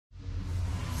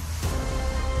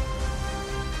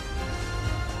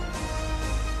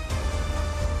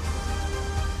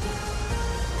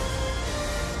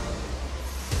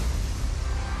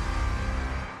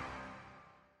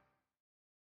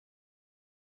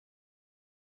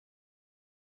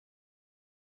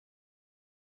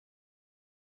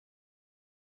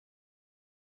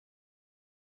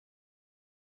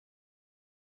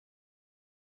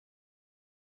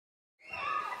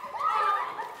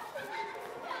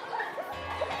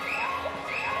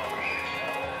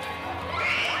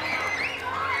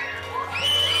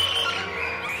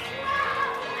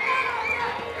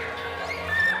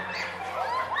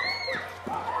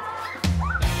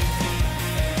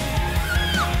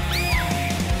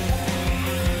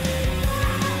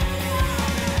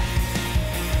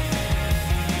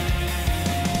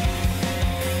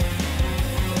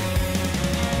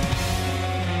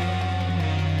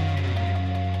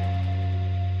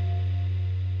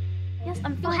Yes,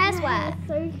 I'm fine. Your hair's wet.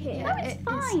 So cute. No, it's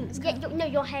fine. No,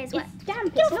 your hair's wet. It's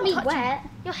damp. Get It's off not me. wet.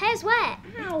 Your hair's wet.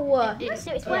 Ow. No, it's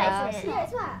wet, isn't it? Yeah,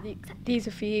 it's wet. These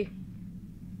are for you.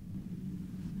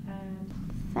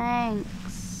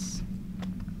 Thanks.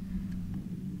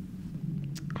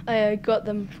 I got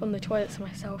them from the toilets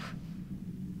myself.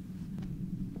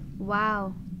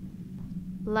 Wow.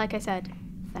 Like I said,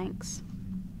 thanks.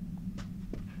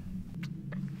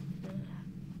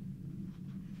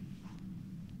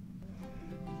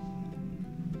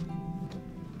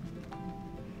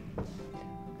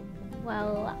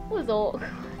 Well, that was awkward.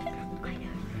 I know.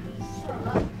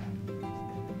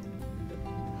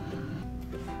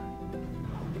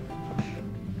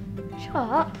 Shut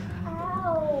up.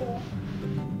 Ow.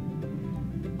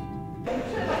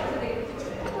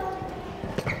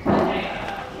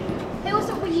 Hey, what's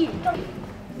up with you?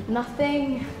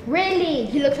 Nothing. Really?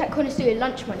 He looks like connoisseur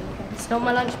lunch money. It's not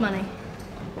my lunch money.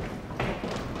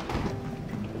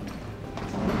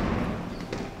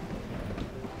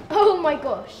 Oh my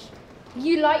gosh.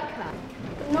 You like her?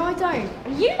 No, I don't.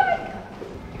 You like her?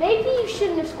 Maybe you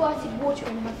shouldn't have squirted water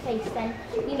in her face then.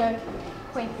 You know,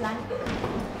 point blank.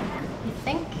 You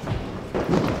think?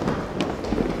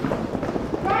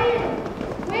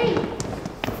 Ryan! Wait!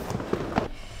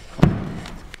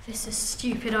 This is a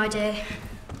stupid idea.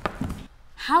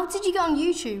 How did you get on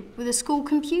YouTube with a school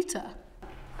computer?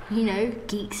 You know,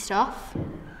 geek stuff.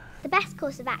 The best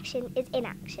course of action is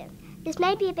inaction. This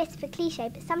may be a bit of a cliche,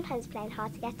 but sometimes playing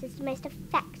hard to get is the most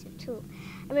effective tool.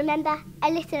 And remember, a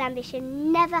little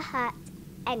ambition never hurts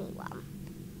anyone.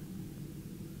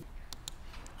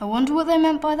 I wonder what they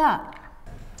meant by that.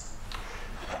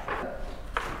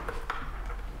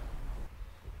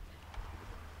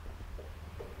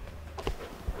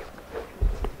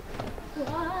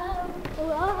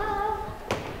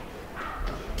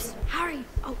 Psst, Harry!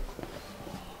 Oh.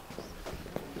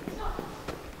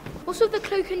 What's with the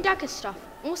cloak and dagger stuff?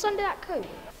 And what's under that coat?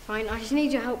 Fine, I just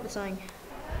need your help with something.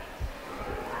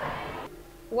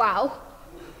 Wow.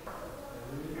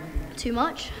 Too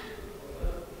much?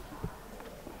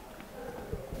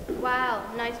 Wow,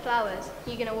 nice flowers.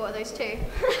 You gonna water those too?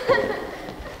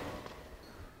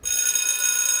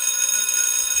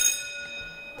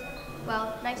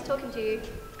 Well, nice talking to you.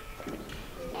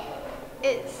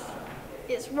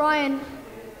 It's Ryan.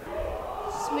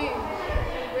 Smooth.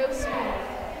 Real smooth.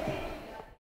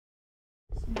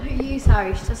 No use,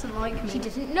 Harry. She doesn't like me. She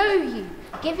doesn't know you.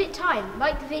 Give it time,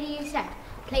 like the video said.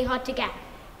 Play hard to get.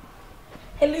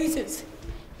 Hey losers,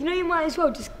 you know you might as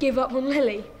well just give up on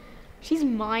Lily. She's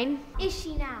mine. Is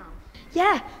she now?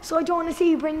 Yeah, so I don't want to see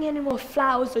you bring any more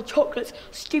flowers or chocolates,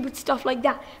 stupid stuff like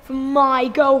that from my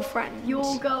girlfriend.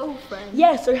 Your girlfriend?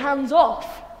 Yeah, so hands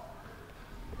off.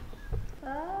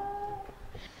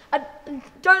 And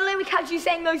don't let me catch you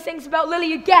saying those things about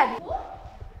Lily again.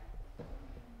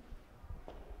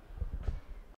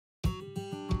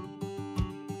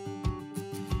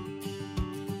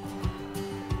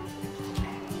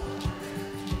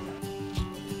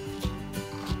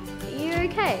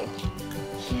 Okay.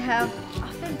 Yeah,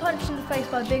 I've been punched in the face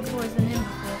by bigger boys than him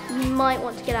before. You might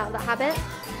want to get out of that habit.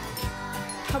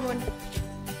 Come on,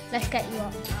 let's get you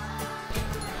up.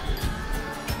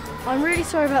 I'm really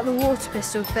sorry about the water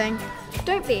pistol thing.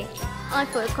 Don't be. I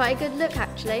thought it was quite a good look,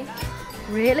 actually.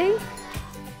 Really?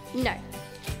 No.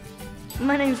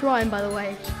 My name's Ryan, by the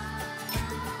way.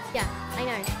 Yeah, I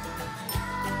know.